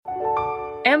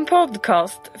En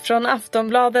podcast från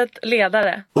Aftonbladet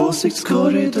Ledare.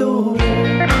 Åsiktskorridor.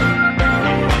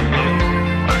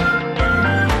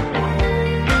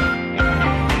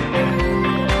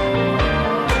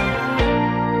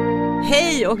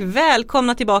 Hej och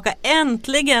välkomna tillbaka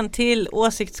äntligen till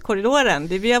Åsiktskorridoren.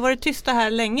 Vi har varit tysta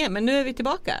här länge, men nu är vi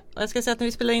tillbaka. Och jag ska säga att när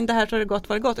vi spelar in det här så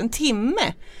har det gått en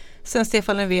timme sen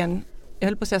Stefan Löfven, jag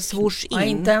höll på att säga svors in. Ja,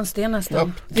 inte ens det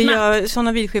nästan. Vi gör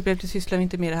sådana vidskepare till sysslar vi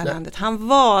inte med i det här landet.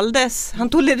 Han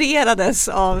tolererades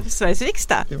av Sveriges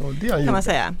riksdag. Det var det han kan man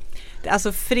säga.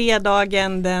 Alltså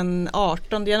fredagen den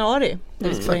 18 januari när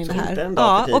vi spelar in det här.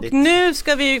 Ja, och nu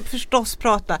ska vi förstås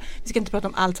prata. Vi ska inte prata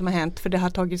om allt som har hänt för det har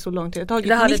tagit så lång tid. Det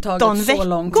har 19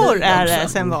 veckor är det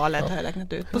sen valet har jag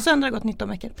räknat ut. På söndag har det gått 19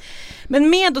 veckor. Men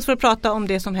med oss för att prata om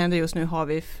det som händer just nu har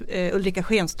vi Ulrika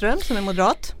Schenström som är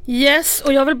moderat. Yes,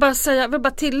 och jag vill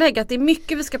bara tillägga att det är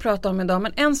mycket vi ska prata om idag.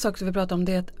 Men en sak som vi pratar om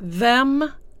det är att vem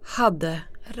hade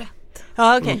rätt?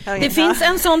 Ja, okay. Det finns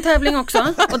en sån tävling också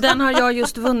och den har jag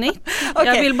just vunnit.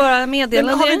 Jag vill bara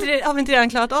meddela det. Har vi inte redan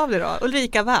klarat av det då?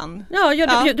 Ulrika vann. Ja,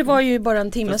 det var ju bara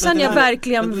en timme sedan jag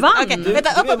verkligen vann.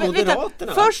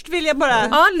 Vänta. Först vill jag bara...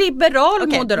 Ja, liberal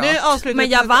moderat. Nu men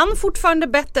jag vann fortfarande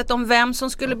bettet om vem som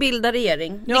skulle bilda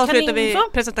regering. Nu avslutar vi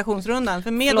presentationsrundan.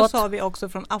 För med oss har vi också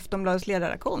från Aftonbladets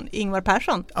ledaraktion, Ingvar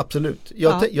Persson. Absolut.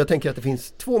 Jag tänker att det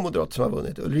finns två moderater som har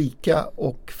vunnit. Ulrika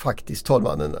och faktiskt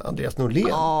talmannen Andreas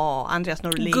Norlén. Andreas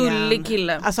Norlén. Gullig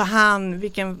kille. Alltså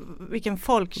vilken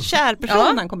folkkär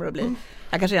person han kommer att bli.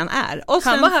 Jag kanske redan är. Och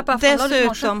sen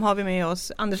dessutom har vi med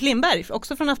oss Anders Lindberg,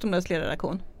 också från Aftonbladets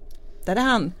ledaraktion. Där är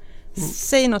han.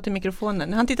 Säg något i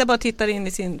mikrofonen. Han tittar in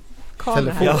i sin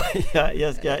kamera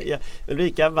här.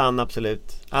 Ulrika vann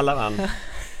absolut. Alla vann.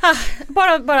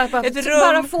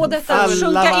 Bara få detta att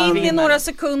sjunka in i några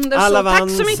sekunder. Alla vann. Tack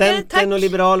så mycket. Centern och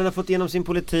Liberalerna har fått igenom sin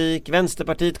politik.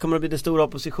 Vänsterpartiet kommer att bli det stora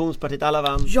oppositionspartiet. Alla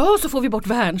vann. Ja, så får vi bort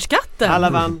värnskatten. Alla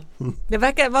vann. Det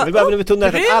verkar vara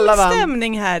alla vann.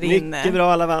 Stämning här inne. Mycket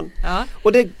bra, alla vann. Ja.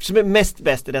 Och det som är mest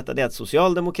bäst i detta är att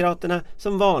Socialdemokraterna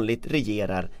som vanligt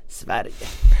regerar Sverige.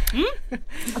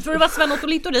 Jag tror det var Sven Otto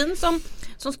Littorin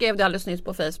som skrev det alldeles nyss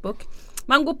på Facebook.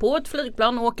 Man går på ett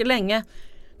flygplan och åker länge.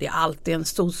 Det är alltid en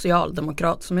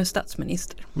socialdemokrat som är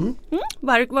statsminister.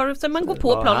 Vare sig man går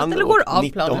på planet eller går av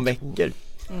 19 planet. veckor.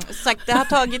 Sagt, det har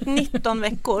tagit 19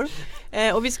 veckor.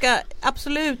 Och vi ska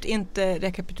absolut inte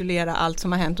rekapitulera allt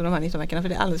som har hänt under de här 19 veckorna för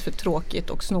det är alldeles för tråkigt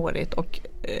och snårigt och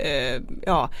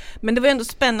men det var ändå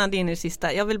spännande in i det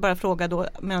sista. Jag vill bara fråga då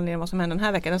med anledning av vad som hände den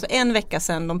här veckan. Alltså en vecka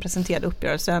sedan de presenterade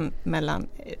uppgörelsen mellan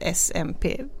S,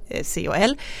 MP, C och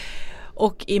L.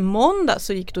 Och i måndag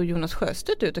så gick då Jonas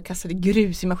Sjöstedt ut och kastade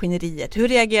grus i maskineriet. Hur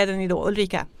reagerade ni då,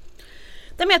 Ulrika?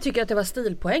 Men jag tycker att det var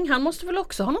stilpoäng. Han måste väl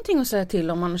också ha någonting att säga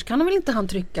till om. Annars kan väl inte han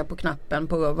trycka på knappen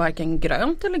på varken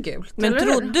grönt eller gult. Men eller?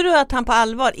 Trodde du att han på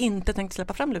allvar inte tänkte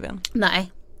släppa fram Löfven?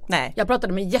 Nej. Jag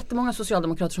pratade med jättemånga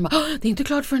socialdemokrater som bara, det är inte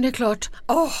klart förrän det är klart.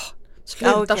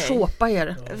 Sluta såpa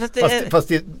er.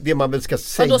 Fast det man väl ska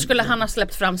säga. Och då skulle han ha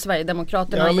släppt fram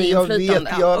Sverigedemokraterna i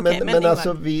inflytande. Men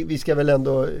alltså vi ska väl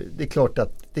ändå, det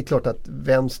är klart att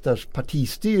vänsterns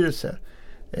partistyrelse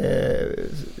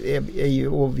är ju,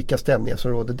 och vilka stämningar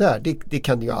som råder där, det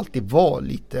kan ju alltid vara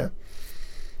lite,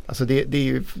 alltså det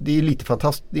är lite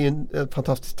fantastiskt, det är en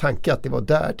fantastisk tanke att det var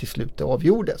där till slut det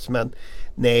avgjordes, men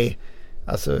nej,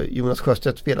 alltså Jonas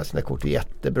Sjöstedt spelar sina kort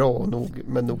jättebra och nog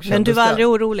kändes. Men du var aldrig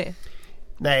orolig?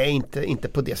 Nej, inte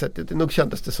på det sättet. Nog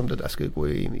kändes det som det där skulle gå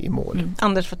i mål.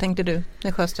 Anders, vad tänkte du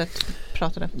när Sjöstedt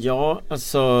pratade? Ja,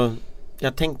 alltså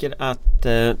jag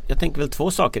tänker väl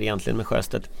två saker egentligen med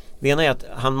Sjöstedt. Det ena är att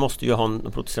han måste ju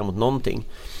protestera mot någonting.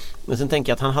 Men sen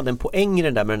tänker jag att han hade en poäng i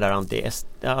det där med den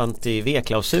där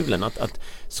anti-V-klausulen. Att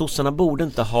sossarna borde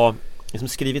inte ha liksom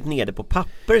skrivit ner det på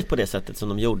papper på det sättet som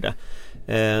de gjorde.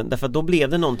 Därför att då blev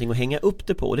det någonting att hänga upp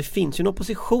det på. Och det finns ju en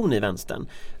opposition i vänstern.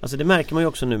 Alltså det märker man ju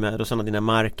också nu med Rosanna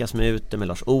Dinamarca som är ute, med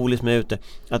Lars Ohly som är ute.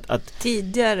 Att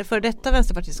tidigare för detta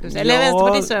vänsterpartiet skulle säga. Eller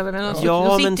vänsterpartister men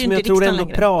som jag tror ändå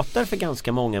pratar för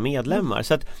ganska många medlemmar.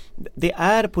 Så att det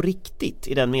är på riktigt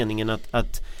i den meningen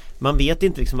att man vet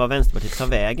inte liksom vad Vänsterpartiet tar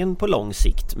vägen på lång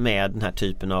sikt med den här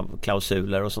typen av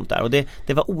klausuler och sånt där. Och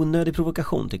det var onödig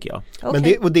provokation tycker jag.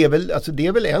 Okay. Men det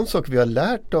är väl en sak vi har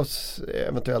lärt oss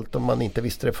eventuellt om man inte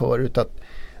visste det förut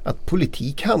att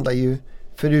politik handlar ju,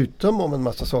 förutom om en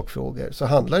massa sakfrågor, så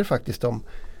handlar det faktiskt om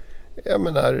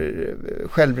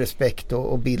självrespekt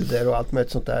och bilder och allt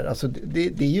möjligt sånt där. Alltså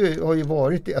har ju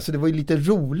varit, alltså det var ju lite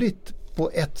roligt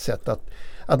på ett sätt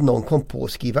att någon kom på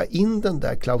att skriva in den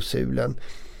där klausulen.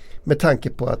 Med tanke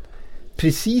på att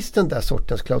precis den där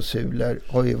sortens klausuler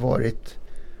har ju varit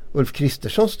Ulf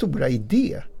Kristerssons stora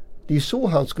idé Det är ju så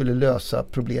han skulle lösa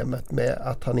problemet med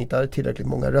att han inte hade tillräckligt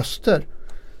många röster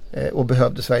och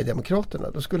behövde Sverigedemokraterna.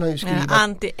 Då skulle han ju skriva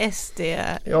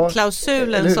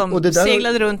anti-SD-klausulen som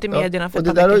seglade runt i medierna för och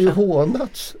det där har ju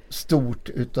hånats stort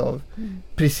utav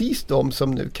precis de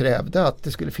som nu krävde att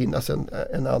det skulle finnas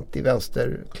en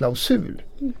anti-vänster-klausul.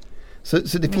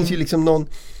 Så det finns ju liksom någon,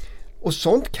 och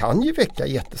sånt kan ju väcka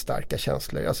jättestarka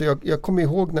känslor. Alltså jag kommer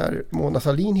ihåg när Mona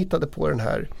Sahlin hittade på den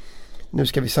här, nu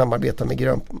ska vi samarbeta med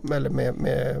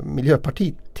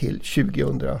Miljöpartiet till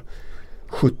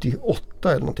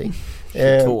 2078 eller någonting.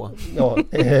 22.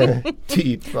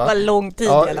 Typ va? Det var lång tid i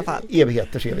alla fall.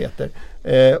 Evigheter.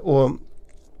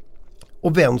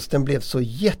 Och vänstern blev så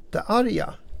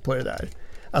jättearga på det där.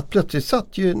 Att plötsligt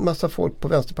satt ju en massa folk på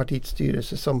Vänsterpartiets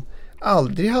styrelse som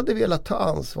aldrig hade velat ta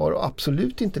ansvar och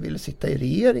absolut inte ville sitta i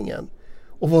regeringen.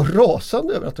 Och var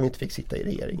rasande över att de inte fick sitta i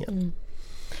regeringen. Mm.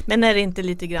 Men är det inte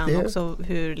lite grann också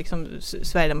hur liksom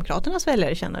Sverigedemokraternas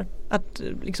väljare känner? Att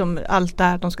liksom allt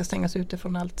där, de ska stängas ute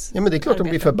från allt. Ja, men det är klart de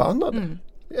blir förbannade. Mm.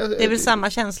 Det är väl samma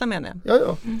känsla med det.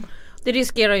 Ja. Mm. Det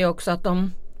riskerar ju också att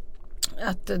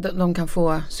de kan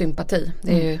få sympati.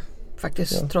 Det är ju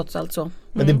faktiskt trots allt så.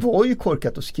 Men det var ju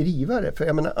korkat att skriva det. För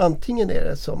jag menar, antingen är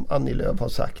det som Annie Lööf har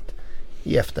sagt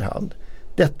i efterhand.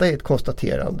 Detta är ett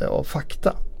konstaterande av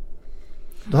fakta.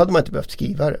 Då hade man inte behövt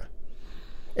skriva det.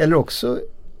 Eller också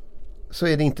så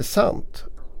är det inte sant.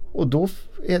 Och då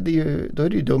är det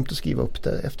ju dumt att skriva upp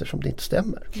det eftersom det inte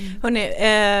stämmer. Hörrni,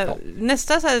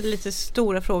 nästa så här lite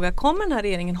stora fråga. Kommer den här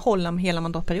regeringen hålla med hela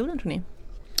mandatperioden, tror ni?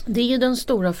 Det är ju den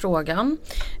stora frågan.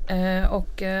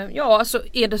 Alltså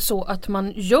är det så att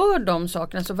man gör de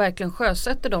sakerna, så verkligen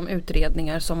sjösätter de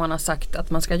utredningar som man har sagt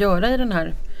att man ska göra i den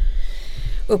här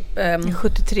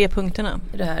 73 punkterna.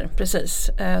 Det här, precis.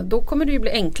 Då kommer det ju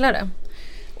bli enklare.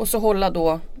 Och så hålla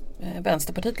då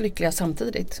Vänsterpartiet lyckliga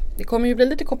samtidigt. Det kommer ju bli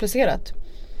lite komplicerat.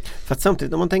 För att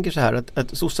samtidigt, om man tänker så här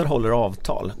att sossar håller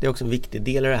avtal, det är också en viktig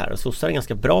del i det här. Och sossar är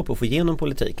ganska bra på att få igenom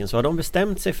politiken, så har de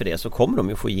bestämt sig för det så kommer de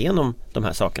ju få igenom de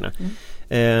här sakerna.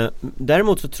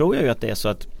 Däremot så tror jag ju att det är så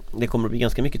att det kommer att bli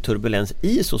ganska mycket turbulens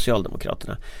i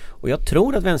Socialdemokraterna. Och jag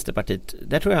tror att Vänsterpartiet,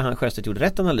 där tror jag han Sjöstedt gjorde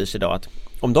rätt analys idag, att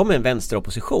om de är en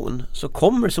vänsteropposition så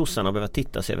kommer sossarna att behöva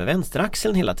titta sig över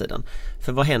vänsteraxeln hela tiden.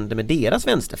 För vad händer med deras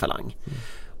vänsterfalang?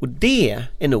 Och det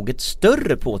är nog ett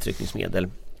större påtryckningsmedel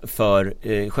för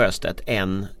Sjöstedt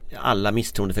än alla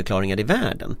misstroendeförklaringar i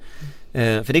världen.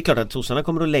 För det är klart att sossarna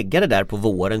kommer att lägga det där på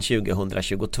våren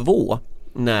 2022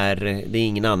 när det är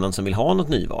ingen annan som vill ha något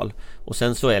nyval. Och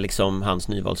sen så är liksom hans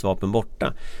nyvalsvapen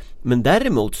borta. Men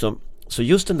däremot så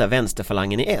just den där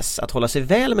vänsterfalangen i S, att hålla sig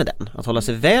väl med den, att hålla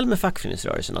sig väl med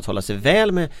fackföreningsrörelsen, att hålla sig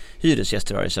väl med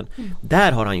hyresgäströrelsen,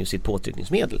 där har han ju sitt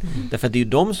påtryckningsmedel. Därför att det är ju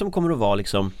de som kommer att vara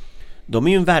liksom, de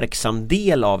är ju en verksam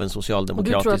del av en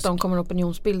socialdemokratisk... Och du tror att de kommer att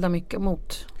opinionsbilda mycket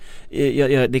mot...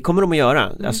 Ja, det kommer de att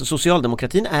göra. Alltså,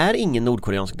 socialdemokratin är ingen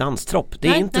nordkoreansk danstropp. Det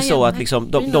är inte så att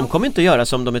liksom, de kommer inte att göra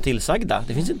som de är tillsagda.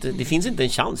 Det finns inte en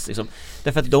chans. Liksom.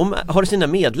 Därför att de har sina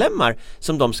medlemmar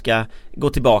som de ska gå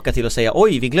tillbaka till och säga,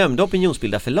 oj, vi glömde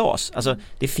opinionsbilda för LAS. Alltså,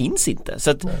 det finns inte.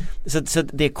 Så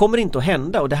det kommer inte att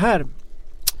hända. Och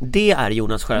det är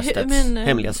Jonas Sjöstedts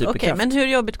hemliga superkraft. Okej, men hur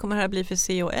jobbigt kommer det här bli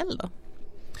för COL då?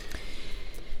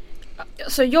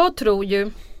 Så jag tror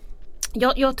ju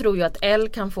att L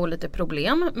kan få lite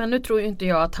problem, men nu tror ju inte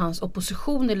jag att hans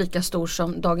opposition är lika stor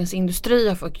som Dagens Industri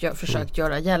har försökt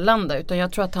göra gällande, utan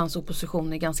jag tror att hans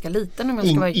opposition är ganska liten, om jag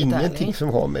ska vara riktigt ärlig. Ingenting som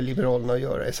har med Liberalerna att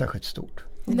göra är särskilt stort.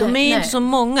 De är ju inte så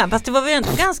många, fast det var väl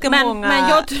inte ganska många men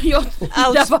jag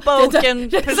outspoken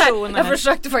personer. Jag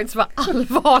försökte faktiskt vara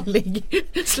allvarlig.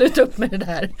 Sluta upp med det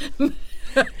där.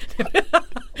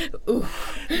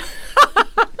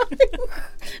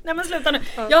 Nej, men sluta nu.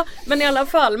 Ja, men i alla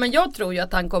fall, men jag tror ju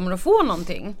att han kommer att få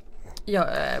någonting.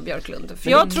 Björklund.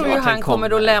 För jag tror ju han kommer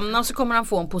att lämna, och så kommer han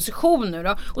få en position nu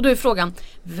då. Och då är frågan,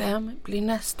 vem blir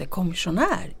nästa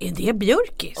kommissionär? Är det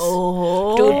Björkis?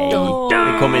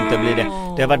 Det kommer inte att bli det.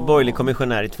 Det har varit borgerlig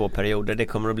kommissionär i 2 perioder. Det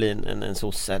kommer att bli en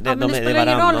sosse. Men det spelar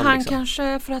ingen roll, han liksom.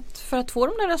 Kanske för att få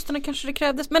de där rösterna kanske det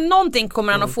krävdes. Men någonting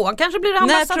kommer han att få. Han kanske blir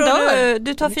ambassadör.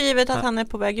 Du tar för givet att han är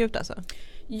på väg ut alltså?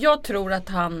 Jag tror att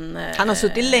han har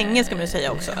suttit länge, ska man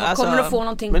säga också. Han kommer att få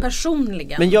någonting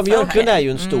personligen. Men Jan Björklund är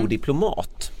ju en stor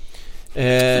diplomat.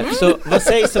 Så vad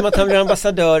sägs om att han blir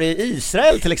ambassadör i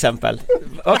Israel till exempel?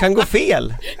 Vad kan gå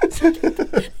fel?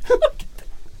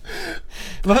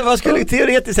 Vad skulle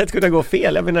teoretiskt sett kunna gå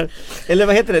fel? Jag menar, eller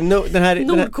vad heter det?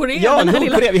 Nordkorea.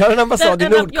 Nordkorea. Vi har en ambassad i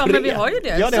Nordkorea. Ja, men vi har ju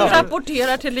det. Som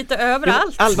rapporterar till lite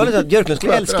överallt. Allvarligt att Björklund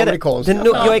skulle älska det.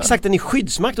 Ja, exakt, den är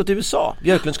skyddsmakt åt USA.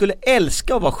 Björklund skulle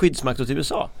älska att vara skyddsmakt åt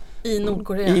USA. I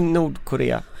Nordkorea. I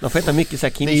Nordkorea. De får äta mycket så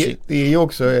här kimchi. Det är ju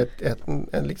också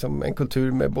en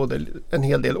kultur med både en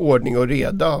hel del ordning och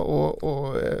reda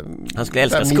och han skulle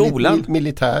älska skolan.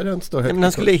 Militären står högt. Men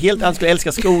han skulle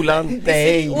älska skolan.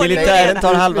 Nej, militären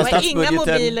tar halva det var statsbudgeten. inga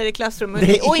mobiler i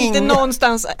klassrummet och inte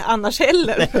någonstans annars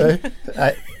heller.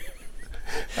 Nej.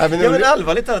 Men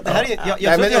allvarligt talat, det här är,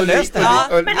 jag tror att jag har löst det här.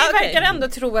 Men ni verkar ändå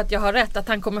tro att jag har rätt, att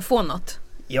han kommer få något.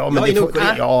 Ja, men det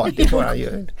får han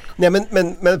ju. Nej,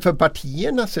 men för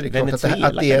partierna så är det klart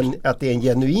att det är en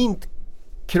genuint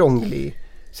krånglig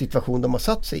situation de har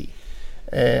satt sig i.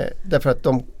 Därför att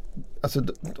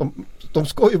de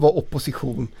ska ju vara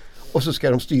opposition och så ska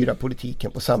de styra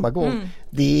politiken på samma gång.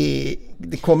 Det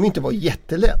kommer inte vara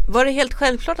jättelätt. Var det helt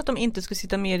självklart att de inte skulle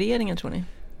sitta med i regeringen, tror ni?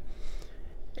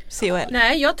 C och L?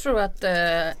 Nej, jag tror att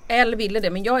L ville det,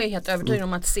 men jag är helt övertygad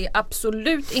om att C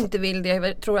absolut inte vill det.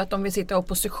 Jag tror att de vill sitta i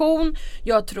opposition.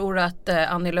 Jag tror att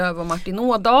Annie Lööf och Martin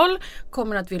Ådahl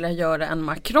kommer att vilja göra en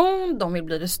Macron. De vill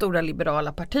bli det stora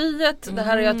liberala partiet. Det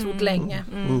här har jag trott länge.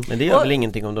 Men det gör väl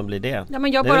ingenting om de blir det. Ja,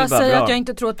 men jag bara säger att jag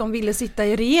inte tror att de ville sitta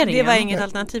i regeringen. Det var inget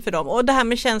alternativ för dem. Och det här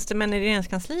med tjänstemän i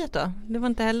regeringskansliet då? Det var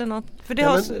inte heller något. För det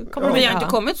men vi har inte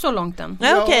kommit så långt än.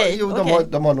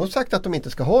 De har nog sagt att de inte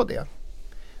ska ha det.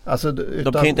 Alltså,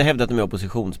 de kan ju inte hävda att de är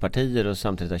oppositionspartier och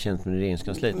samtidigt har tjänsteman i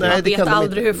regeringskansliet. Nej, jag vet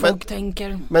aldrig hur folk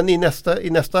tänker. Men i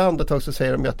nästa andetag så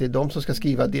säger de att det är de som ska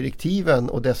skriva direktiven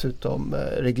och dessutom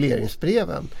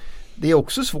regleringsbreven. Det är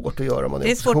också svårt att göra om man är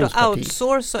oppositionsparti. Det är svårt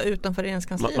att outsourca utanför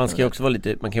regeringskansliet.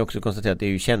 Man kan ju också konstatera att det är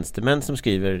ju tjänstemän som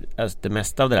skriver det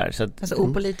mesta av det där. Så att, alltså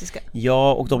opolitiska.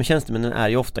 Ja, och de tjänstemännen är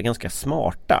ju ofta ganska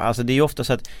smarta. Alltså det är ju ofta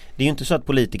så att det är ju inte så att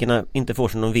politikerna inte får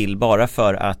som de vill bara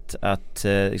för att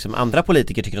liksom andra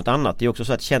politiker tycker något annat. Det är också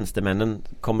så att tjänstemännen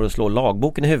kommer att slå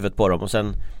lagboken i huvudet på dem och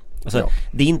sen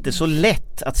det är inte så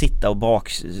lätt att sitta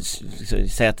och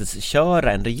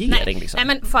köra en regering. Nej, liksom. Nej,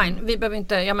 men fine, vi behöver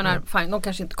inte, jag menar fine, de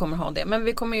kanske inte kommer ha det. Men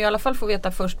vi kommer ju i alla fall få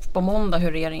veta först på måndag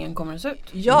hur regeringen kommer att se ut.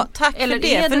 Ja, tack för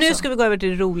det. För nu ska vi gå över till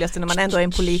det roligaste när man ändå är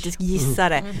en politisk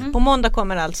gissare. På måndag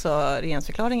kommer alltså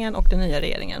regeringsförklaringen och den nya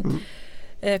regeringen.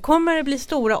 Kommer det bli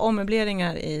stora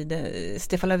ommöbleringar i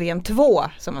Stefan Löfven 2,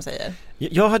 som man säger?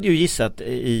 Jag hade ju gissat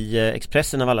i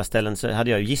Expressen av alla ställen, så hade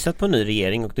jag ju gissat på en ny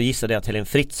regering, och då gissade jag att Helene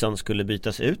Fritzon skulle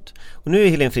bytas ut. Och nu är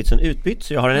Helene Fritzon utbytt,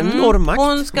 så jag har en enorm makt.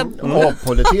 Hon ska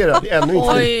avpoliterad, ännu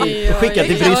inte skickad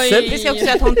till Bryssel. Vi ska också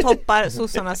säga att hon toppar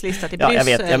sossarnas lista till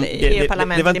Bryssel i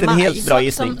parlamentet. Det var inte en helt bra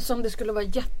gissning. Som det skulle vara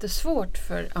jättesvårt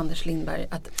för Anders Lindberg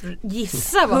att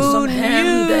gissa vad som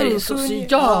händer i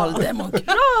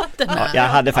Socialdemokraterna. Jag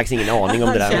hade faktiskt ingen aning om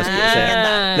det där, måste jag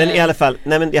säga. Men i alla fall,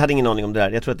 jag hade ingen aning om det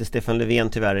där. Jag tror att det är Stefan Löfven,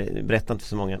 tyvärr berättar inte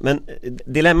så många. Men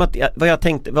dilemmat, vad jag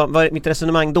tänkte, vad mitt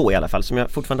resonemang då i alla fall, som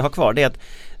jag fortfarande har kvar, det är att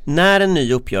när en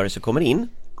ny uppgörelse kommer in,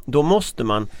 då måste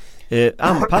man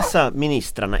anpassa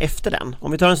ministrarna efter den.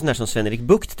 Om vi tar en sån där som Sven-Erik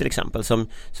Bucht till exempel, som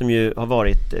ju har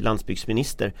varit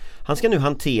landsbygdsminister. Han ska nu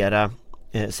hantera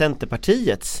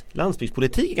Centerpartiets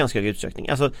landsbygdspolitik i ganska hög utsträckning.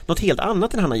 Alltså något helt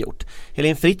annat än han har gjort.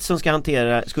 Helene Fritzon ska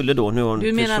hantera, skulle då nu...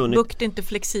 Du menar att Bucht inte är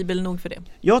flexibel nog för det?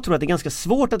 Jag tror att det är ganska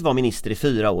svårt att vara minister i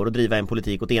 4 år och driva en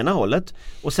politik åt ena hållet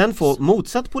och sen få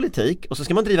motsatt politik och så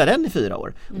ska man driva den i 4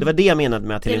 år. Det var det jag menade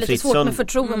med att Helene Fritzon... Det är lite svårt med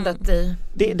förtroendet i...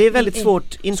 Det är väldigt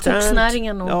svårt internt.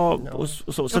 Skogsnäringen och... Ja, och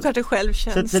så. Så kanske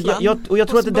självkänslan. Jag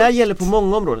tror att det där gäller på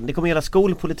många områden. Det kommer att gälla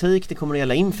skolpolitik, det kommer att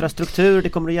gälla infrastruktur, det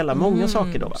kommer att gälla många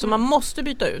saker då. Va? Så man måste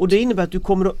byta ut. Och det innebär att du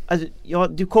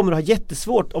kommer att ha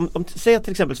jättesvårt om säg att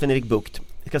till exempel Sven-Erik Bucht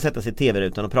ska sätta sig i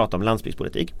tv-rutan och prata om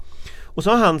landsbygdspolitik. Och så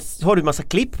har du en massa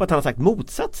klipp på att han har sagt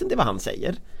motsatsen till vad han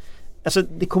säger. Alltså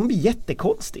det kommer bli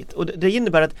jättekonstigt. Och det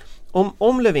innebär att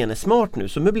om Löfven är smart nu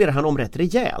så möblerar han om rätt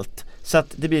rejält. Så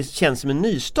att det känns som en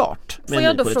nystart. Får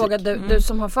jag då fråga du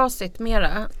som har facit mera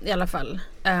i alla fall.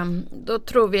 Då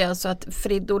tror vi alltså att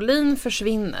Fridolin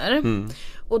försvinner.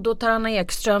 Och då tar Anna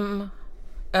Ekström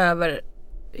över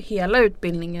hela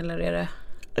utbildningen, eller är det...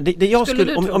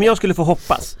 Om jag skulle få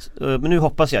hoppas, men nu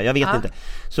hoppas jag vet inte,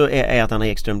 så är att Anna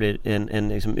Ekström blir en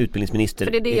liksom utbildningsminister.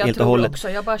 För det är det jag tror också,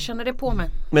 jag bara känner det på mig.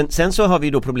 Men sen så har vi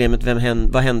då problemet,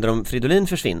 vad händer om Fridolin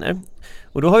försvinner?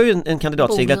 Och då har ju en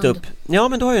kandidat seglat upp. Ja,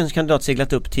 men då har ju en kandidat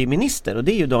seglat upp till minister, och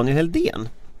det är ju Daniel Heldén,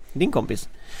 din kompis.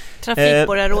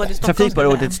 Trafikborgarråd i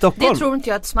Stockholm. Det tror inte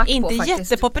jag ett smack inte på faktiskt. Inte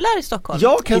jättepopulär i Stockholm.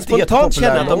 Jag kan spontant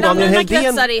känna att om Daniel Heldén...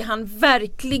 kretsar är han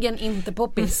verkligen inte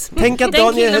poppis. Tänk att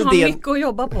Daniel Heldén har mycket att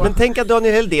jobba på. Men tänk att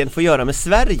Daniel Heldén får göra med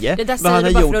Sverige vad han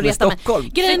har gjort med Stockholm.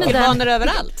 Grejen är banor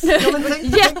överallt.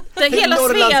 Hela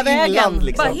Sveavägen.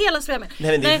 Liksom. Bara hela Sveavägen.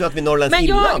 Nej, men det är för att vi Norrlands men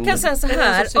inland. Jag kan säga så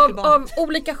här, av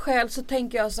olika skäl så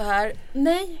tänker jag så här.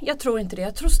 Nej, jag tror inte det.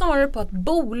 Jag tror snarare på att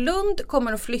Bolund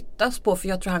kommer att flyttas på, för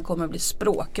jag tror han kommer att bli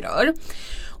språkrör.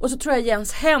 Och så tror jag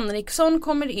Jens Henriksson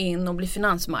kommer in och blir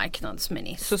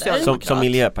finansmarknadsminister. Som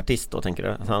miljöpartist då, tänker du?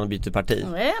 Att han byter parti?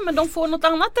 Nej, men de får något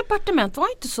annat departement. Var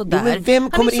inte så där. Jo, men vem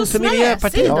kommer in för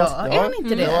Miljöpartiet? Ja, är han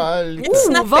inte det?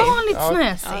 Ovanligt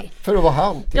snäsig. För att vara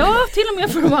han. Ja, till och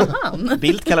med för att vara han.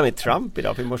 Bildt kallar mig Trump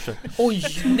idag för i morse. Oj,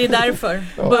 det är därför.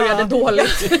 Började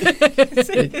dåligt.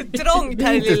 Trångt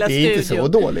här i lilla studion. Det är inte så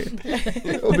dåligt.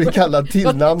 Och bli kallad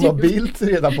tillnamn av Bildt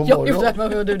redan på morgonen. Ja,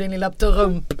 just det, du din lilla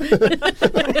Trump.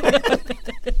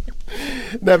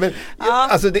 Nej, men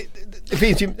alltså det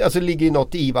finns ju, alltså ligger ju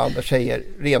något i vad Anders säger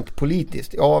rent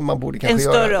politiskt. Ja, man borde kanske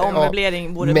en större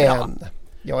ommöblering vore bra. Men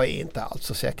jag är inte alls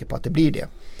så säker på att det blir det.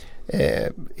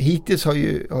 Hittills har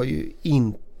ju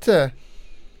inte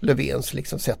Löfvens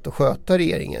liksom sätt att sköta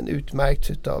regeringen utmärkts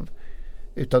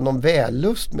utav någon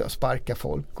vällust med att sparka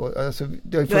folk. Och, alltså,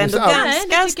 det har ju funnits det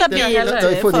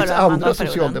har funnits andra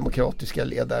socialdemokratiska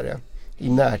ledare i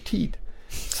närtid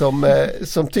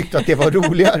som tyckte att det var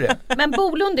roligare. Men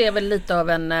Bolund är väl lite av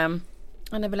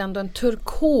han är väl ändå en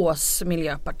turkos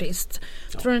miljöpartist.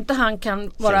 Ja. Tror du inte han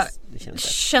kan vara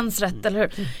känns rätt, eller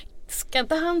hur? Ska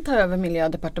inte han ta över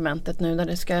miljödepartementet nu när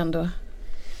det ska ändå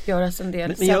göras en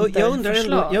del jag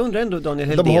undrar ändå Daniel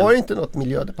Helldén. De har inte något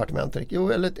miljödepartement. Jo,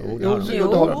 det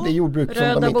är jordbruk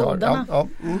som de inte har. Ja,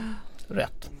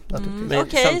 rätt.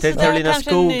 Okej, så Carolina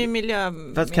Skog, en ny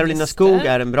fast Carolina Skog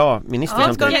är en bra minister.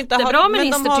 Ja, ska jättebra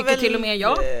minister tycker till och med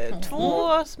jag. 2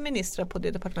 ministrar på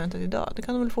det departementet idag. Det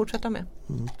kan de väl fortsätta med.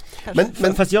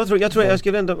 Men fast jag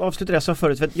skulle ändå avsluta det jag sa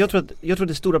förut. För jag tror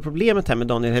det stora problemet här med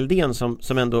Daniel Helldén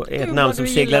som ändå är ett namn som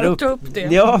seglar upp.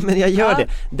 Ja, men jag gör det.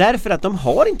 Därför att de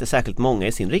har inte särskilt många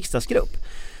i sin riksdagsgrupp.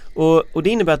 Och det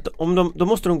innebär att då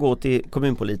måste de gå till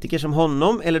kommunpolitiker som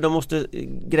honom, eller de måste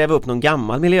gräva upp någon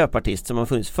gammal miljöpartist som har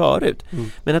funnits förut.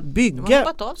 Men att bygga... De har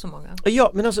hoppat av så många.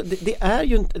 Ja, men alltså det är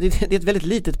ju det är ett väldigt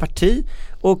litet parti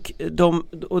och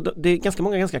det är ganska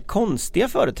många ganska konstiga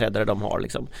företrädare de har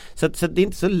liksom. Så det är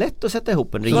inte så lätt att sätta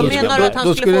ihop en regering. Vad menar du att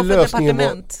han skulle få för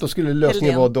departement? Då skulle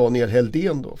lösningen vara Daniel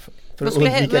Helldén då. För att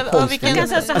undvika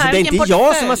konstigheter. Alltså det är inte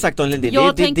jag som har sagt Daniel Helldén.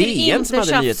 Jag tänker inte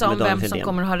tjafsa om vem som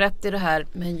kommer ha rätt i det här.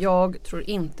 Men jag tror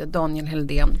inte Daniel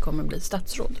Helldén kommer bli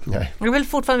statsråd. Nej. Jag vill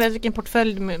fortfarande veta vilken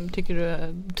portfölj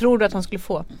tror du att han skulle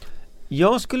få?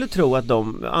 Jag skulle tro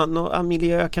att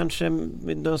miljö kanske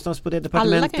någonstans på det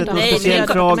departementet. Någon speciell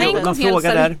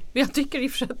fråga där. Jag tycker i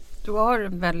och för sig att du har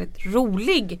en väldigt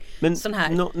rolig sån här.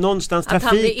 Någonstans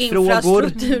trafikfrågor.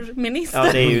 Infrastrukturminister.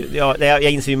 Ja, det är ju,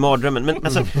 jag inser ju mardrömmen. Men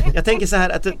alltså, jag tänker så här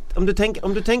att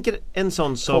om du tänker en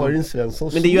sån som Karin Svensson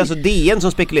men det är ju alltså DN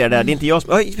som spekulerar där. Det är inte jag som,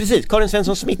 precis, Karin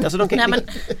Svensson Smith. Alltså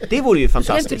det vore ju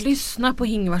fantastiskt. Du ska inte lyssna på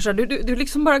Ingvar. Du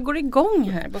liksom bara går igång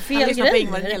här på fel grej. På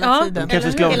Ingvar hela tiden.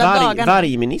 Kanske skulle ha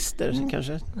vargminister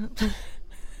kanske.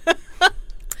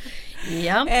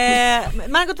 Ja.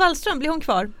 Margot Wallström, blir hon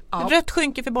kvar? Ja. Rött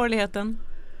skynke för borgerligheten.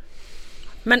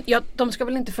 Men de ska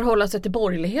väl inte förhålla sig till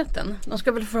borgerligheten. De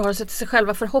ska väl förhålla sig till sig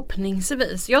själva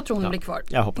förhoppningsvis. Jag tror hon blir kvar.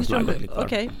 Jag hoppas Margot blir kvar.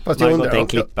 Okay. Fast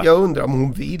jag undrar om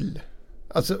hon vill.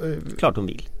 Alltså, klart hon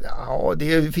vill. Ja,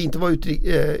 det är fint att vara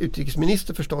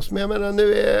utrikesminister förstås. Men jag menar,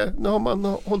 nu har man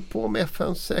hållit på med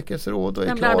FNs säkerhetsråd och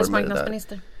är klar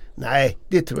arbetsmarknadsminister. Med det där. Nej,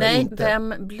 det tror jag inte.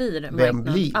 Vem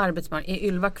blir arbetsmarknad? Är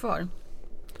Ylva kvar?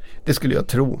 Det skulle jag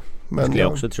tro. Det skulle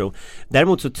jag också tro.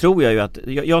 Däremot så tror jag ju att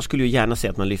jag skulle ju gärna se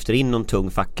att man lyfter in någon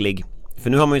tung facklig. För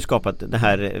nu har man ju skapat det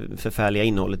här förfärliga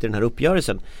innehållet i den här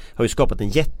uppgörelsen. Har ju skapat en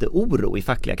jätteoro i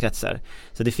fackliga kretsar.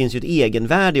 Så det finns ju ett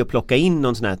egenvärde att plocka in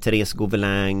någon sån här Therese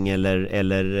Gouvelang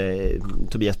eller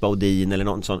Tobias Baudin eller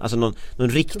någon sån. Alltså någon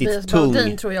riktigt Tobias tung.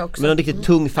 Baudin tror jag också. Men någon riktigt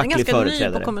tung facklig företrädare. Han är ganska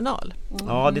ny på Kommunal.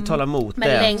 Ja, det talar mot men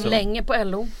det. Men länge på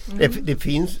LO. Det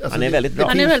finns, alltså han är väldigt bra.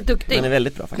 Han är väldigt duktig. Han är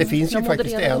väldigt bra faktiskt. Det finns ju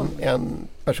faktiskt en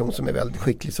person som är väldigt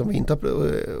skicklig som vi inte har,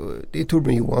 det är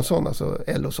Torbjörn Johansson, alltså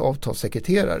LOs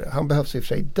avtalssekreterare. Han behövs i och för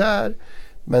sig där,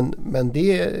 men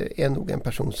det är nog en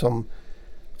person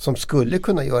som skulle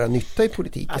kunna göra nytta i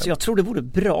politiken. Alltså jag tror det vore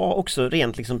bra också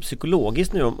rent liksom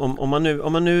psykologiskt nu om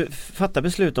man nu fattar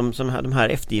beslut om de här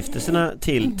eftergiftelserna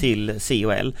till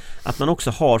COL, att man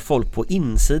också har folk på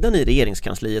insidan i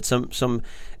regeringskansliet som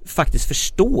faktiskt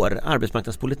förstår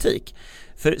arbetsmarknadspolitik.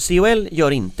 För COL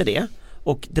gör inte det.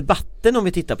 Och debatten, om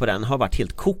vi tittar på den, har varit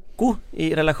helt koko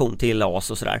i relation till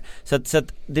LAS och sådär. Så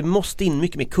att det måste in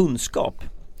mycket mer kunskap.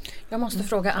 Jag måste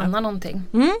fråga Anna någonting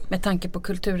med tanke på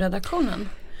kulturredaktionen.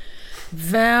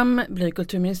 Vem blir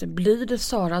kulturminister? Blir det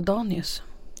Sara Danius?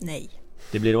 Nej.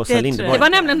 Det blir Åsa Linderborg. Det var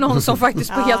nämligen någon som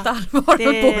faktiskt på helt allvar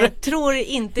höll på det. Tror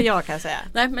inte jag kan säga.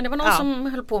 Nej, men det var någon som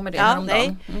höll på med det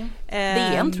häromdagen.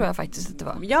 DN tror jag faktiskt att det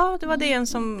var. Ja, det var DN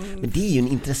som... Men det är ju en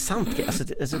intressant grej.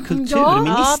 Alltså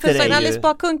kulturminister för är ju... Alice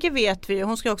Bah Kuhnke vet vi ju.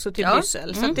 Hon ska också till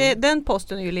Bryssel. Så att den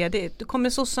posten är ju ledig. Kommer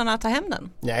sossarna ta hem den?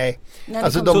 Nej.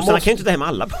 Alltså, sossarna kan ju inte ta hem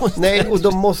alla poster. Nej, och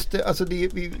de måste... Alltså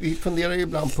vi funderar ju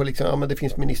ibland på liksom, men det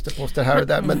finns ministerposter här och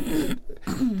där. Men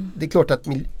det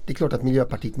är klart att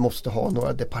Miljöpartiet måste ha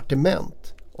några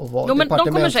departement. Jo, men de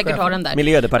kommer säkert ha den där.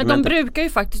 Miljödepartementet. Men de brukar ju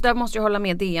faktiskt, där måste jag hålla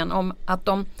med DN om att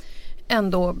de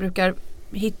ändå brukar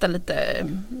hitta lite,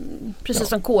 precis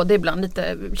som KD ibland,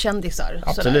 lite kändisar.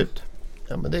 Absolut.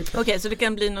 Ja, men det är klart. Okej, så det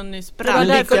kan bli någon ny sprall.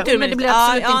 Men det blir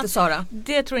absolut inte Sara.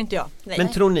 Det tror inte jag. Nej. Men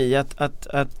tror ni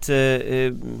att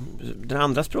den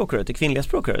andra språkröret, det kvinnliga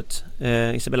språkröret,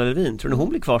 Isabella Lövin, tror ni hon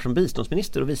blir kvar som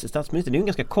biståndsminister och vice statsminister? Det är ju en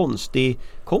ganska konstig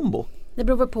kombo. Det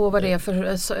beror på vad det är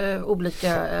för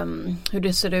olika, hur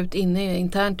det ser ut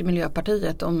internt i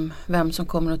Miljöpartiet, om vem som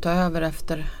kommer att ta över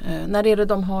efter, när är det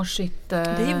de har sitt... Det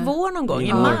är vår någon gång,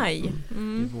 i maj.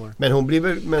 Men hon blir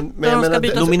väl... Men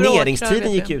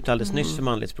nomineringstiden gick ut alldeles nyss för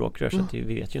manligt språkrör, så att vi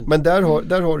vet ju inte. Men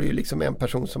där har du ju liksom en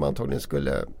person som antagligen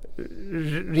skulle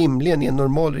rimligen i en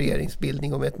normal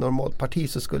regeringsbildning och med ett normalt parti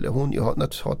så skulle hon ju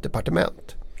naturligtvis ha ett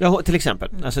departement. Ja, till exempel.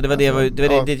 Alltså det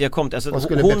var det jag kom till. Alltså,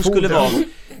 hon skulle vara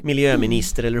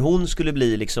miljöminister, eller hon skulle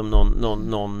bli liksom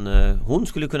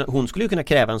hon skulle kunna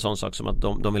kräva en sån sak som att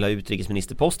de vill ha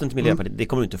utrikesministerposten till Miljöpartiet. Det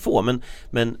kommer du inte få,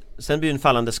 men sen blir det en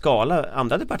fallande skala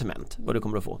andra departement vad du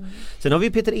kommer att få. Sen har vi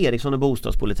Peter Eriksson och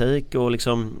bostadspolitik och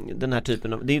liksom den här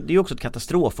typen av, det är ju också ett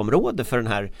katastrofområde för den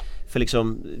här, för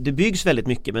liksom, det byggs väldigt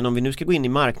mycket, men om vi nu ska gå in i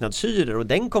marknadshyror och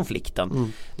den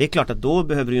konflikten, det är klart att då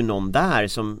behöver ju någon där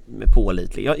som är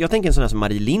pålitlig. Jag tänker en sån här som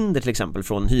Marie Linder till exempel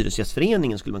från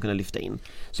Hyresgästföreningen skulle man kunna lyfta in.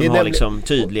 Som har liksom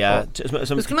tydliga... Då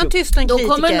skulle man tysta en kritiker.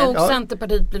 Då kommer nog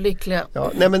Centerpartiet bli lyckliga.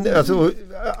 Ja, nej men alltså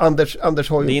Anders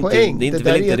har ju en poäng. Det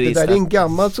där är en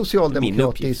gammal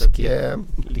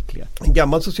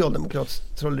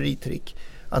socialdemokratisk trolleritrick.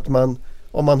 Att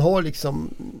om man har liksom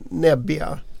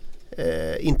näbbiga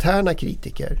interna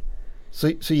kritiker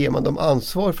så ger man dem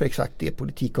ansvar för exakt det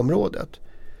politikområdet.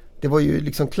 Det var ju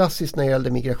liksom klassiskt när det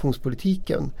gällde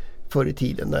migrationspolitiken förr i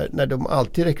tiden när de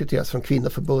alltid rekryteras från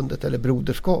kvinnoförbundet eller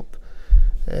broderskap.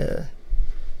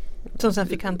 Som sen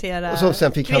fick hantera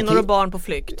kvinnor och barn på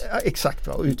flykt. Ja, exakt,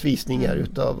 va? Och utvisningar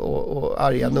utav och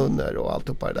arga nunnor och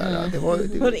alltihopa det där. Det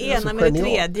var det ena med det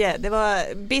tredje. Det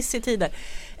var busy tider.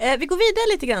 Vi går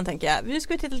vidare lite grann, tänker jag. Vi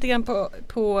ska titta lite grann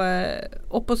på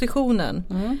oppositionen.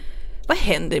 Vad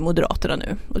händer i Moderaterna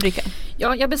nu, Ulrika?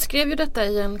 Ja, jag beskrev ju detta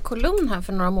i en kolumn här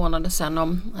för några månader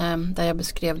sedan där jag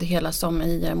beskrev det hela som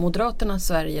i Moderaternas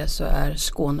Sverige så är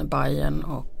Skåne, Bayern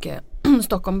och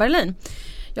Stockholm, Berlin.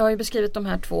 Jag har ju beskrivit de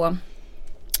här två,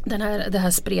 det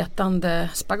här spretande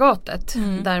spagatet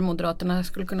där Moderaterna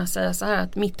skulle kunna säga så här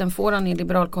att mittenfåran är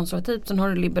liberalkonservativt, sen har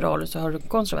du liberaler så har du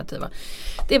konservativa.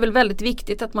 Det är väl väldigt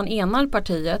viktigt att man enar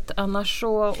partiet, annars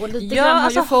så, och lite grann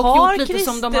har ju folk gjort lite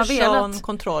som de har velat.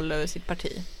 Kontroll över sitt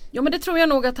parti? Ja, men det tror jag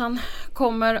nog att han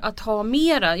kommer att ha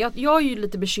mera. Jag är ju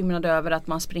lite bekymrad över att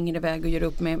man springer iväg och gör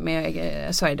upp med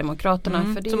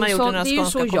Sverigedemokraterna. För det är ju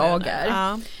så jag är.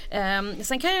 Ja.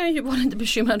 Sen kan jag ju vara lite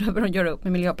bekymrad över att göra upp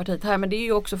med Miljöpartiet här. Men det är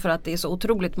ju också för att det är så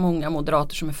otroligt många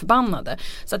moderater som är förbannade.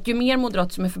 Så att ju mer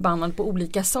moderater som är förbannade på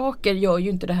olika saker gör ju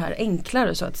inte det här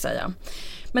enklare, så att säga.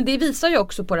 Men det visar ju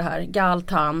också på det här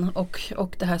galtan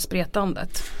och det här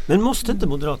spretandet. Men måste inte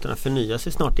Moderaterna förnya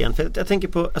sig snart igen? För jag tänker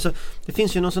på, alltså, det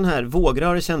finns ju någon sån här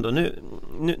vågrörelse ändå.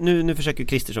 Nu försöker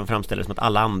Kristersson framställa det som att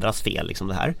alla andras fel liksom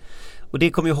det här. Och det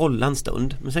kommer ju hålla en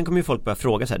stund. Men sen kommer ju folk börja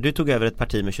fråga så här. Du tog över ett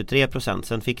parti med 23%,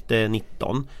 sen fick det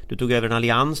 19%. Du tog över en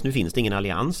allians, nu finns det ingen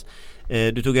allians.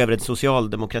 Du tog över ett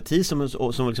socialdemokrati som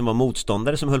liksom var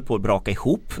motståndare som höll på att braka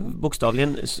ihop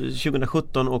bokstavligen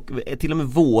 2017 och till och med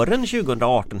våren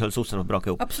 2018 höll sossarna att braka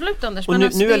ihop. Absolut, Anders, men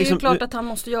nu är det liksom, ju klart att han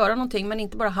måste göra någonting, men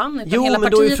inte bara han utan hela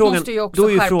partiet måste ju också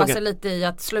skärpa sig lite i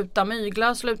att sluta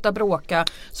mygla, sluta bråka,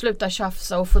 sluta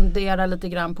tjafsa och fundera lite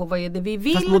grann på vad är det vi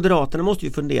vill. Fast Moderaterna måste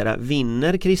ju fundera,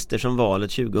 vinner Kristersson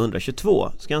valet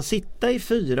 2022? Ska han sitta i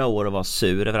 4 år och vara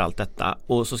sur över allt detta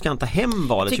och så ska han ta hem valet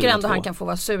 2022? Jag tycker ändå han kan få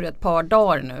vara sur ett par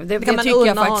dagar nu. Det tycker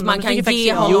jag faktiskt man kan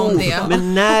ge honom det.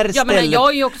 Men när jag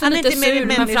är ju också lite sur,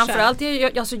 men framförallt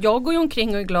jag går ju omkring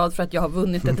och är glad för att jag har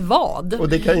vunnit ett vad. Och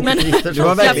det kan inte du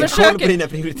har verkligen koll på dina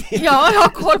prioriteringar. Ja, jag har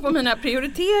koll på mina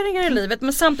prioriteringar i livet,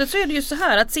 men samtidigt så är det ju så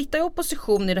här att sitta i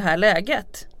opposition i det här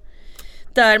läget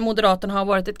där Moderaterna har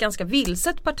varit ett ganska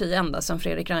vilset parti ända sedan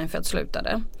Fredrik Reinfeldt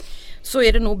slutade. så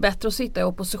är det nog bättre att sitta i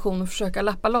opposition och försöka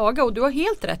lappa laga, och du har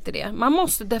helt rätt i det. Man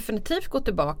måste definitivt gå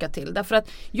tillbaka till, därför att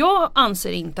jag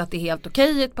anser inte att det är helt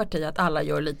okej i ett parti att alla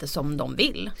gör lite som de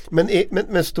vill.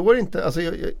 Men står inte, alltså,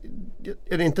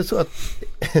 är det inte så att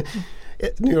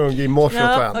nu gör de ju morse åt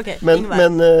varandra. Okay,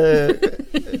 men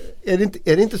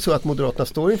är det inte så att Moderaterna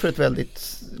står inför ett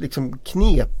väldigt liksom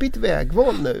knepigt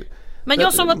vägval nu? Men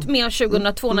jag som var med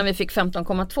 2002 när vi fick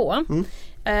 15,2.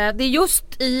 Det är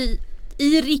just i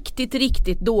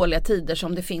riktigt dåliga tider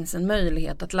som det finns en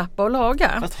möjlighet att lappa och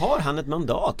laga. Fast har han ett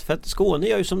mandat? För att Skåne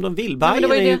gör ju som de vill.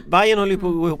 Bayern håller ju på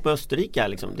att gå ihop med Österrike.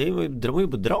 Liksom. De är ju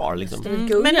på att dra. Liksom.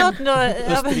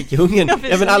 Österrike-Ungern.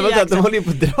 Ja, men allvarligt, de håller ju på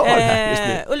att dra här just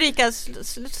nu. Ulrika,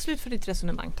 slut för ditt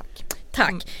resonemang, tack.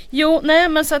 Tack. Jo, nej,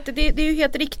 men så att det är ju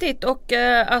helt riktigt, och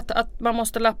att man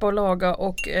måste lappa och laga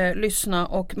och lyssna,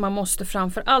 och man måste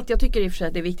framförallt, jag tycker i och för sig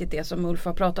att det är viktigt det som Ulf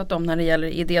har pratat om när det gäller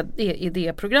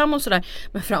idéprogram och sådär,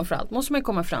 men framförallt måste man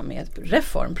komma fram med ett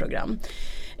reformprogram.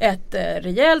 Ett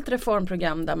rejält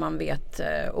reformprogram där man vet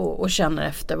och känner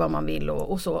efter vad man vill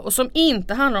och så. Och som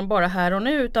inte handlar om bara här och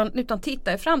nu utan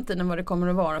titta i framtiden vad det kommer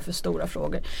att vara för stora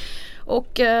frågor.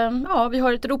 Och vi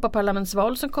har ett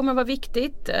Europaparlamentsval som kommer att vara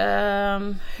viktigt.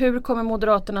 Hur kommer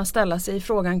Moderaterna ställa sig i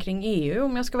frågan kring EU,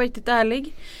 om jag ska vara riktigt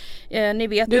ärlig? Ni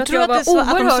vet ju att jag var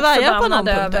oerhört förbannad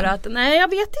över att, nej jag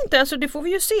vet inte, alltså det får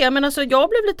vi ju se, men alltså jag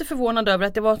blev lite förvånad över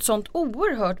att det var ett sånt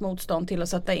oerhört motstånd till att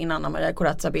sätta in Anna Maria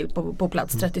Corazza-Bildt på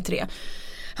plats 33.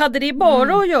 Hade det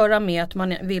bara att göra med att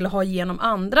man ville ha igenom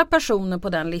andra personer på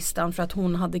den listan för att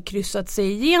hon hade kryssat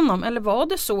sig igenom, eller var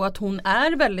det så att hon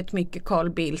är väldigt mycket Carl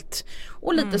Bildt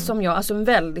och lite som jag, alltså en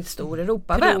väldigt stor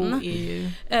Europavän,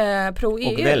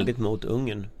 pro-EU. Och väldigt mot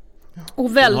Ungern.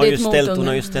 Och väldigt hon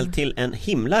har ju ställt till en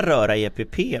himla röra i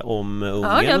EPP om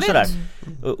Ungern och sådär.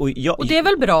 Och det är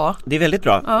väl bra? Det är väldigt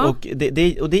bra. Ja. Och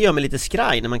det gör mig lite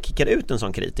skraj när man kickar ut en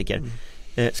sån kritiker.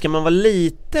 Ska man vara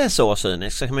lite så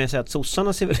cynisk så kan man ju säga att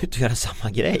sossarna ser väl ut att göra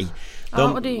samma grej.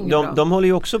 De håller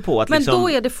ju också på att men då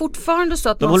är det fortfarande så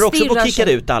att de håller också på att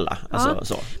kicka ut alla. Alltså,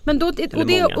 så. Men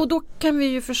då kan vi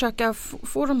ju försöka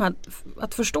få de här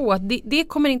att förstå att det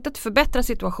kommer inte att förbättra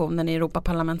situationen i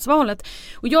Europaparlamentsvalet.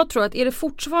 Och jag tror att är det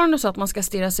fortfarande så att man ska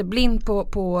stirra sig blind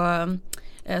på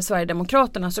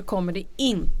Sverigedemokraterna, så kommer det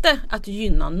inte att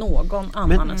gynna någon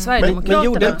annan än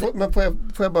Sverigedemokraterna. Men får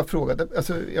jag bara fråga,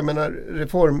 alltså, jag menar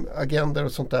reformagender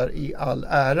och sånt där i all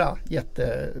ära,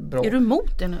 jättebra. Är du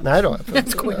emot det nu? Nej då,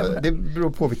 det beror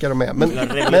på vilka de är.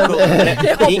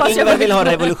 Ingen vill ha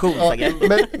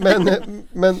revolutionsagenda.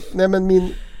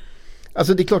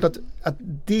 Alltså det är klart att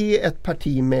det är ett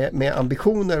parti med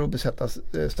ambitioner att besätta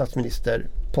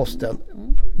statsministerposten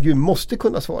ju måste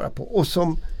kunna svara på, och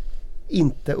som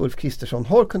inte Ulf Kristersson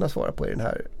har kunnat svara på i den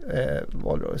här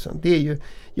valrörelsen. Det är ju,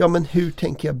 men hur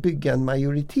tänker jag bygga en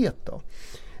majoritet då?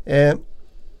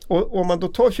 Och om man då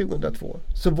tar 2002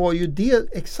 så var ju det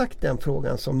exakt den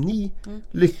frågan som ni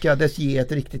lyckades ge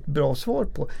ett riktigt bra svar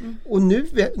på. Och nu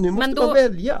måste man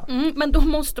välja. Men då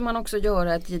måste man också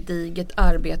göra ett gediget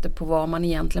arbete på vad man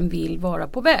egentligen vill vara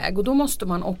på väg. Och då måste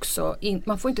man också,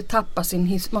 man får inte tappa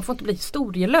man får inte bli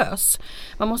historielös.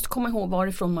 Man måste komma ihåg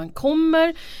varifrån man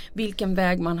kommer, vilken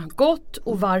väg man har gått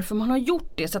och varför man har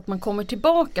gjort det, så att man kommer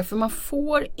tillbaka. För man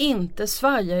får inte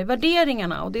svaja i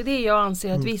värderingarna, och det är det jag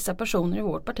anser att vissa personer i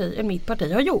vårt parti, mitt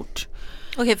parti, har gjort.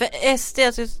 Okej, för SD,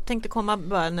 alltså, jag tänkte komma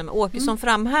bara med Åkesson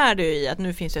framhärde ju i att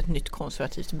nu finns ett nytt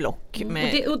konservativt block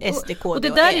med SD, KD och det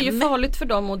där är ju farligt för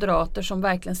de moderater som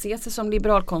verkligen ser sig som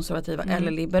liberalkonservativa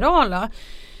eller liberala.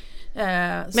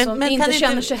 Som inte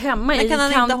känner sig hemma i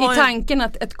tanken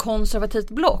att ett konservativt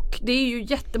block, det är ju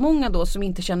jättemånga då som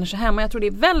inte känner sig hemma. Jag tror det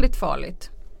är väldigt farligt.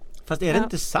 Fast är det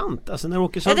inte sant? Alltså när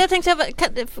Åkesson... jag tänkte,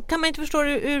 kan man inte förstå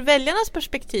ur väljarnas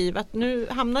perspektiv att nu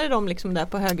hamnar de liksom där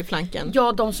på högerflanken?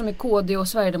 Ja, de som är KD och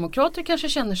Sverigedemokrater kanske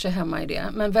känner sig hemma i det,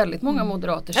 men väldigt många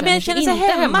moderater känner sig inte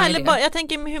hemma i det. Bara, jag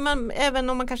tänker hur man, även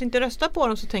om man kanske inte röstar på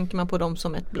dem, så tänker man på dem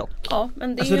som ett block. Ja,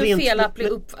 men det är ju fel att bli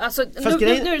upp... Alltså, nu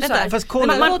är det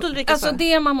så här.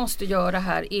 Det man måste göra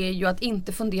här är ju att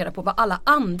inte fundera på vad alla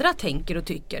andra tänker och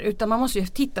tycker, utan man måste ju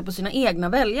titta på sina egna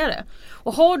väljare.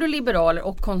 Och har du liberaler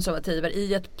och konservativa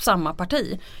i ett samma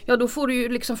parti, ja då får du ju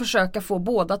liksom försöka få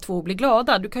båda två att bli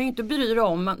glada. Du kan ju inte bry dig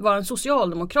om vad en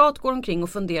socialdemokrat går omkring och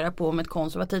funderar på med ett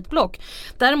konservativt block.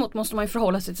 Däremot måste man ju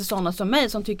förhålla sig till sådana som mig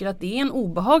som tycker att det är en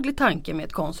obehaglig tanke med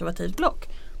ett konservativt block.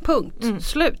 Punkt.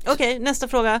 Slut. Okej, nästa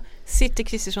fråga. Sitter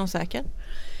Kristersson säker?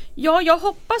 Ja, jag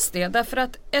hoppas det. Därför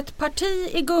att ett parti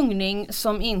i gungning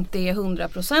som inte är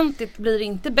 100% blir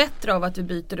inte bättre av att vi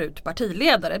byter ut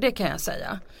partiledare, det kan jag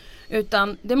säga.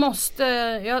 Utan det måste,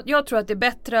 jag tror att det är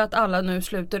bättre att alla nu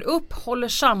sluter upp, håller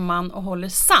samman och håller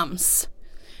sams.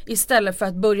 istället för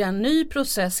att börja en ny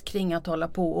process kring att hålla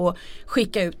på och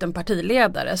skicka ut en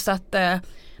partiledare. Så att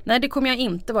nej, det kommer jag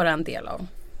inte vara en del av.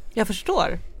 Jag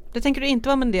förstår. Det tänker du inte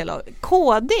vara en del av.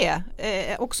 KD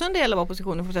är också en del av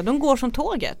oppositionen. De går som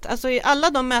tåget. Alltså i alla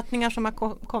de mätningar som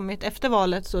har kommit efter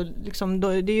valet så liksom, det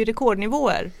är ju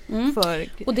rekordnivåer.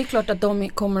 Och det är klart att de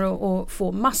kommer att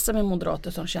få massor med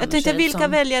moderater som känner sig. Jag tänkte, vilka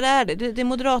väljare är det? Det är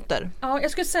moderater. Ja,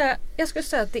 jag skulle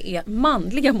säga att det är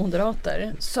manliga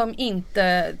moderater som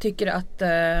inte tycker att,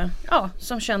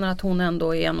 som känner att hon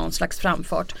ändå är någon slags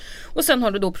framfart. Och sen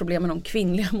har du då problem med de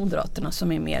kvinnliga moderaterna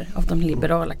som är mer av de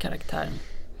liberala karaktären.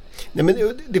 Nej,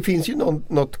 men det finns ju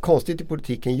något konstigt i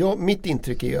politiken. Mitt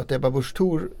intryck är ju att Ebba Busch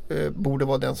Thor borde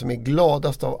vara den som är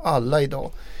gladast av alla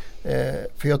idag.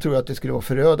 För jag tror att det skulle vara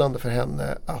förödande för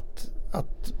henne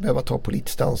att behöva ta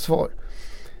politiskt ansvar.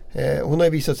 Hon har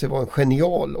ju visat sig vara en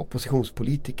genial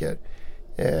oppositionspolitiker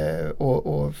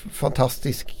och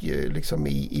fantastisk liksom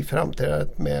i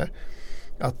framträdandet med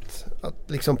att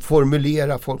liksom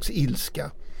formulera folks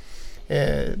ilska.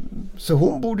 Så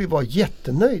hon borde ju vara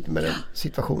jättenöjd med den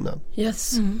situationen.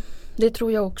 Yes, det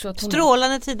tror jag också. Att hon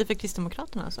strålande tider för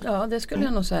Kristdemokraterna alltså. Ja, det skulle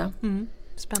jag nog säga.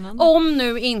 Spännande. Om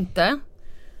nu inte,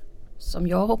 som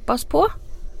jag hoppas på,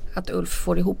 att Ulf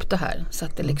får ihop det här så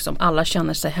att det liksom alla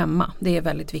känner sig hemma. Det är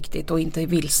väldigt viktigt och inte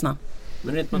vilsna.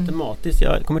 Men rent matematiskt,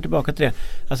 jag kommer tillbaka till det.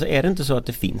 Alltså är det inte så att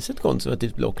det finns ett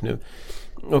konservativt block nu?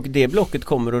 Och det blocket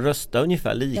kommer att rösta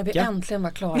ungefär lika. Jag vill äntligen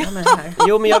vara klara med det här.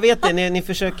 Jo, men jag vet det. Ni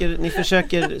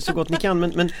försöker så gott ni kan.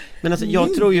 Men alltså,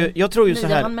 jag tror ju så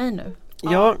här. Han mig nu?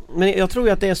 Ja, men jag tror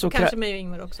ju att det är så. Kanske mig och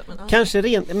Ingvar också. Men, kanske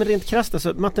rent krasst,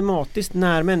 alltså matematiskt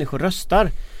när människor röstar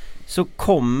så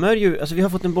kommer ju, alltså vi har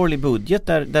fått en borgerlig budget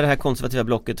där det här konservativa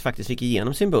blocket faktiskt fick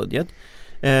igenom sin budget.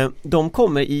 De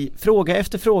kommer i fråga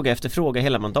efter fråga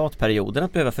hela mandatperioden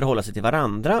att behöva förhålla sig till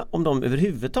varandra om de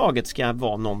överhuvudtaget ska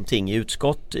vara någonting i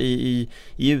utskott, i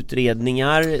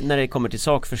utredningar, när det kommer till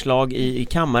sakförslag i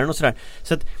kammaren och sådär.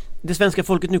 Så att det svenska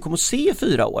folket nu kommer att se i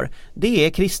 4 år, det är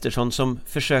Kristersson som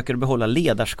försöker behålla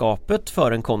ledarskapet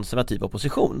för en konservativ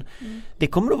opposition. Det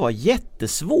kommer att vara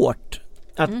jättesvårt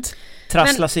att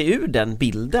trassla sig ur den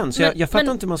bilden. Så jag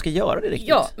fattar inte hur man ska göra det riktigt.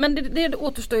 Ja, men det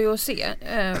återstår ju att se.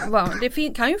 Det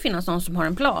kan ju finnas någon som har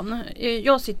en plan.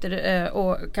 Jag sitter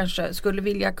och kanske skulle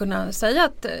vilja kunna säga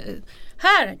att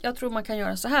jag tror man kan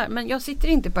göra så här. Men jag sitter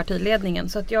inte i partiledningen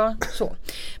så att så.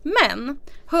 Men,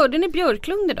 hörde ni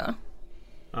Björklund idag?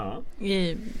 Ja.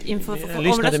 Inför jag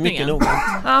lyssnade mycket noga.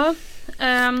 Ja,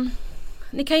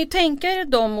 ni kan ju tänka er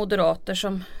de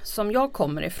moderater som jag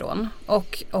kommer ifrån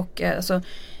och alltså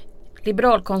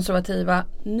liberalkonservativa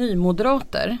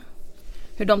nymoderater,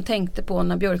 hur de tänkte på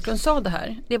när Björklund sa det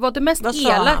här. Det var det mest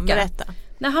elaka.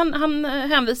 När han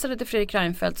hänvisade till Fredrik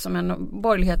Reinfeldt som en av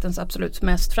borgerlighetens absolut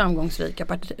mest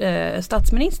framgångsrika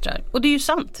statsministrar. Och det är ju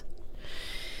sant.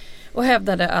 Och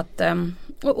hävdade att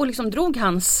och liksom drog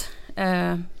hans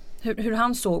hur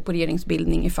han såg på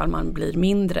regeringsbildning ifall man blir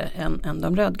mindre än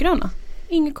de rödgröna.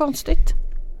 Inget konstigt.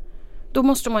 Då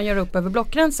måste man göra upp över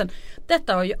blockgränsen.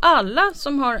 Detta har ju alla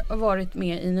som har varit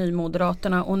med i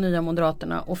Nymoderaterna och Nya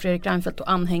Moderaterna och Fredrik Reinfeldt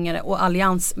och anhängare och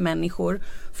alliansmänniskor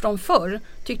från förr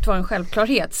tyckt var en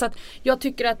självklarhet. Så att jag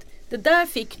tycker att det där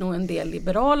fick nog en del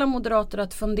liberala moderater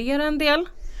att fundera en del.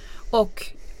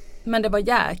 Men det var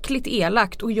jäkligt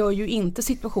elakt och gör ju inte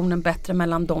situationen bättre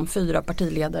mellan de 4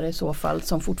 partiledare i så fall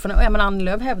som fortfarande. Och Annie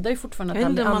Lööf hävdar ju fortfarande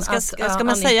att ska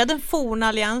man säga den forna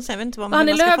alliansen? Jag vet inte vad man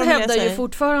Annie Lööf hävdar ju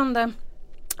fortfarande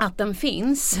att den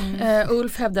finns.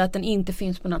 Ulf hävdar att den inte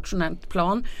finns på nationellt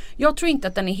plan. Jag tror inte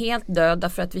att den är helt död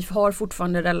därför att vi har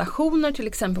fortfarande relationer, till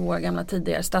exempel våra gamla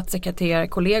tidigare statssekreterare,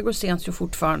 kollegor ses ju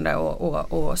fortfarande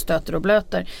och stöter och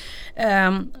blöter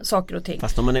saker och ting.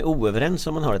 Fast om man är oöverens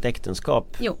om man har ett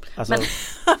äktenskap. Jo, alltså,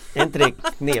 är inte det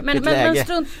knepigt läge?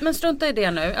 Men strunta i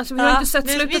det nu. Alltså, vi har inte sett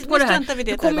slutet på det här.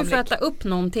 Du kommer för att äta upp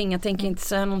någonting. Jag tänker inte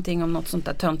säga någonting om något sånt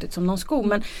där töntigt som någon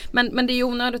sko. Men det är ju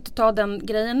onödigt att ta den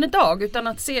grejen idag. Utan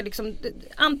att se liksom,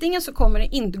 antingen så kommer det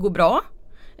inte gå bra.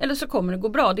 Eller så kommer det gå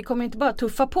bra. Det kommer inte bara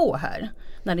tuffa på här.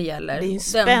 När det gäller det är en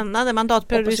spännande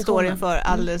mandatperiod vi står inför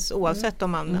alldeles oavsett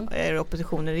om man är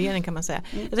opposition eller regering kan man säga.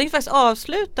 Jag tänkte faktiskt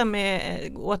avsluta med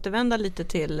återvända lite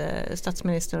till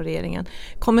statsministern och regeringen.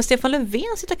 Kommer Stefan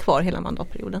Löfven sitta kvar hela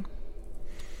mandatperioden?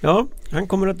 Ja, han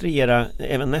kommer att regera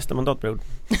även nästa mandatperiod.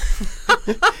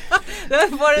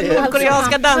 Var det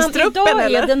nordkoreanska danstruppen idag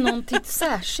eller? Är det någonting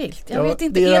särskilt? Jag vet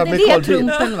inte, är det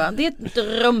Trumpen va? Det är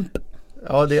Trump.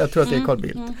 Jag tror att det är Carl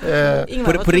Bildt.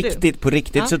 Ingvar, på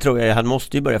riktigt så tror jag att han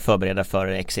måste ju börja förbereda för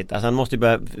exit. Alltså han måste ju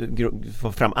börja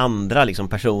få fram andra liksom,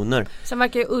 personer. Sen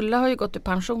verkar ju Ulla har ju gått i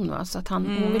pension, va? Så att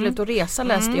hon vill ut och resa,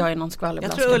 läste jag i någon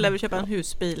skvallerblaska. Jag tror Ulla vill köpa en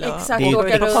husbil och exakt,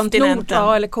 åka på kontinenten.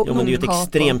 Eller men det är ju ett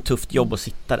extremt tufft jobb att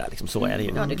sitta där liksom, så är det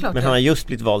ju. Ja, det är klart men han har just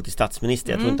blivit vald till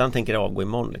statsminister. Jag tror inte han tänker avgå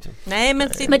imorgon liksom. Nej, men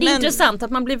det är intressant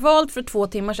att man blir vald för 2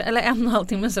 timmar sedan, eller 1,5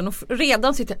 timme sedan och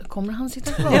redan kommer han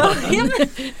sitta kvar?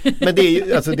 Men det är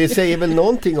ju, alltså, det säger väl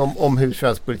någonting om hur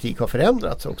svensk politik har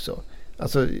förändrats också.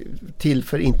 Alltså till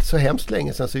för inte så hemskt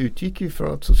länge sedan så utgick ju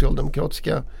från att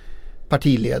socialdemokratiska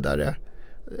partiledare,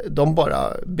 de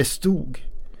bara bestod.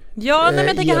 Ja, men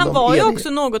jag tänker han var ju också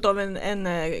något av en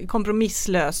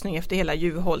kompromisslösning efter hela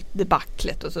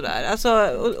Juholt-debaclet och sådär. Alltså,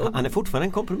 han är fortfarande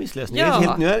en kompromisslösning.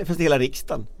 Ja. Nu är det för hela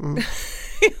riksdagen.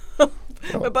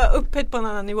 Jag är bara upphett på en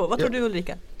annan nivå. Vad tror du,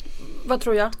 Ulrika? Vad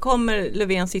tror jag? Kommer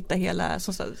Löfven sitta hela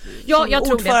som jag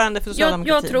ordförande för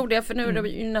socialdemokratin? Jag tror det, för nu är det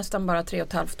ju nästan bara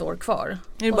 3,5 år kvar.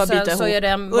 Det och sen så är det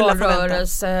en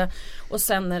valrörelse och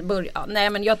sen börjar... Nej,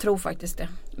 men jag tror faktiskt det.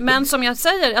 Men som jag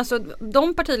säger, alltså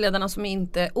de partiledarna som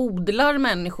inte odlar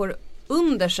människor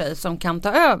under sig som kan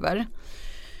ta över,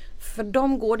 för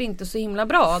de går det inte så himla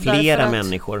bra. Flera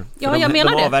människor. Ja, jag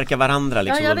menar de avverkar varandra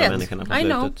liksom, ja, de människorna på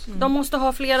slutet. De måste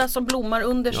ha flera som blommar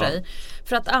under sig.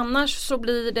 För att annars så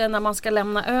blir det när man ska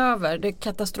lämna över, det är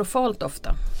katastrofalt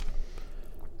ofta.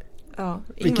 Ja,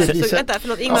 Ingvar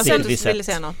ville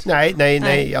säga något.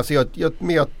 Nej. Alltså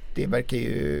det verkar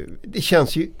ju,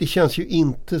 det känns ju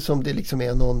inte som det liksom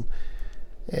är någon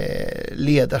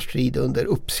ledarstrid under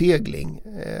uppsegling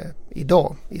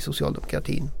idag i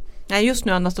socialdemokratin. Nej, just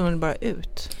nu andas de bara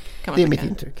ut. Kan man det är mitt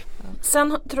intryck.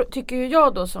 Sen tycker ju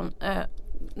jag då som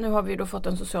nu har vi ju då fått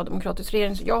en socialdemokratisk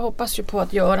regering, så jag hoppas ju på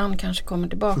att Göran kanske kommer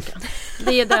tillbaka.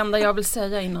 Det är det enda jag vill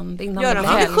säga innan det blir helg.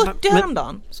 Han är 70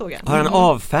 häromdagen, såg jag. Har han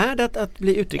avfärdat att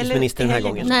bli utrikesminister den här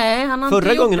gången? Nej, han har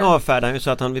Förra inte gången gjort avfärdade han ju så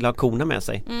att han ville ha korna med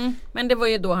sig. Men det var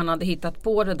ju då han hade hittat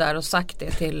på det där och sagt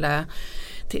det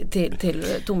till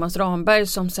Thomas Ramberg,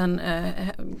 som sen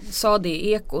sa det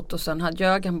i Ekot, och sen hade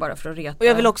Jögen bara för att reta. Och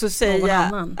jag vill också säga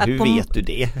att hur vet du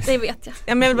det? Det vet jag.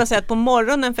 Ja, men jag vill bara säga att på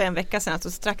morgonen för en vecka sedan,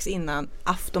 alltså strax innan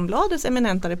Aftonbladets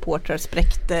eminenta reportrar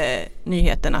spräckte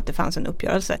nyheten att det fanns en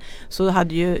uppgörelse, så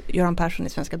hade ju Göran Persson i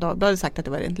Svenska Dagbladet sagt att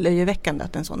det var löjeväckande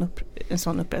att en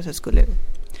sån uppgörelse skulle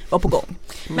vara på gång.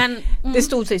 Men det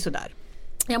stod sig sådär.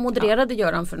 Jag modererade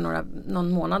Göran för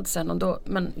någon månad sedan,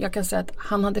 men jag kan säga att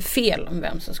han hade fel om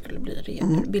vem som skulle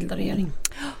bilda regering.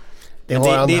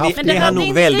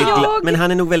 Men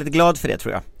han är nog väldigt glad för det,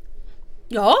 tror jag.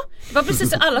 Ja, det var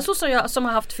precis alla som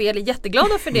har haft fel är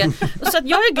jätteglada för det. Så att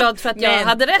jag är glad för att jag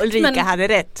hade rätt. Ulrika hade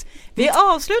rätt. Vi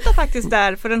avslutar faktiskt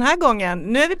där för den här gången.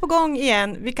 Nu är vi på gång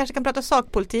igen. Vi kanske kan prata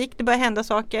sakpolitik. Det börjar hända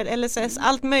saker. LSS,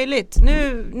 allt möjligt.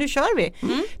 Nu kör vi.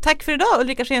 Tack för idag,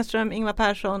 Ulrika Schenström, Ingvar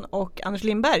Persson och Anders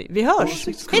Lindberg. Vi hörs.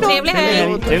 Hej då. Trevlig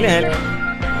helg. Trevlig helg.